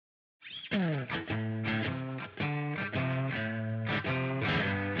And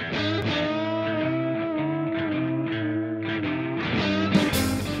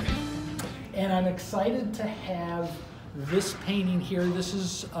I'm excited to have this painting here. This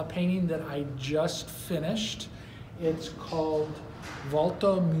is a painting that I just finished. It's called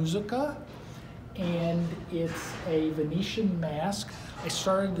Volta Musica, and it's a Venetian mask. I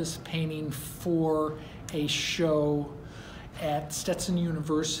started this painting for a show at Stetson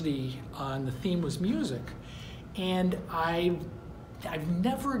University on the theme was music. And I've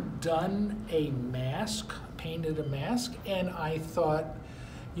never done a mask, painted a mask, and I thought,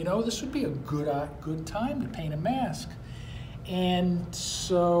 you know, this would be a good time to paint a mask. And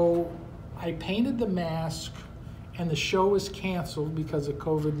so I painted the mask, and the show was canceled because of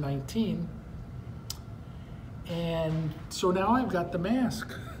COVID-19. And so now I've got the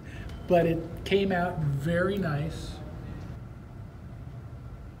mask, but it came out very nice.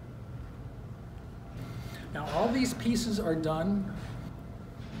 Now all these pieces are done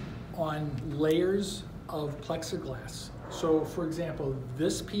on layers of plexiglass. So for example,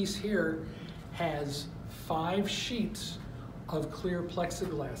 this piece here has 5 sheets of clear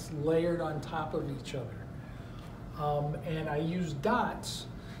plexiglass layered on top of each other. And I use dots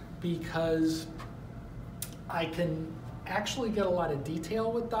because I can actually get a lot of detail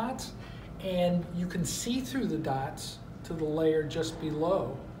with dots, and you can see through the dots to the layer just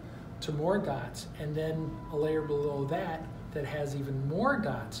below to more dots, and then a layer below that that has even more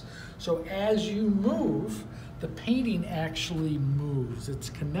dots. So as you move, the painting actually moves. It's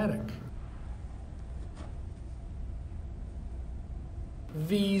kinetic.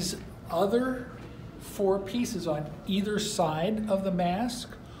 These other 4 pieces on either side of the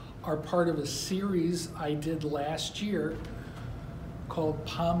mask are part of a series I did last year called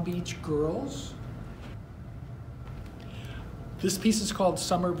Palm Beach Girls. This piece is called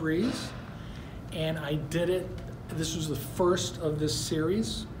Summer Breeze, and I did it, this was the first of this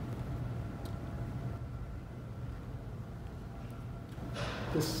series.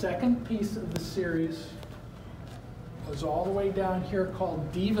 The second piece of the series was all the way down here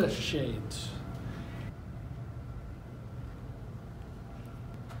called Diva Shades.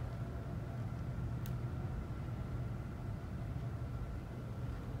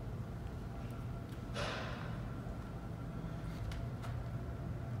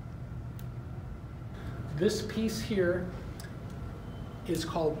 This piece here is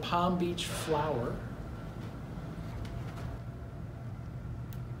called Palm Beach Flower.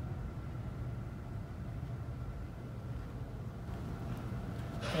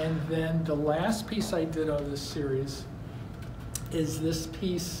 And then the last piece I did of this series is this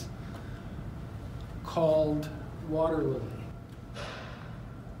piece called Water Lily.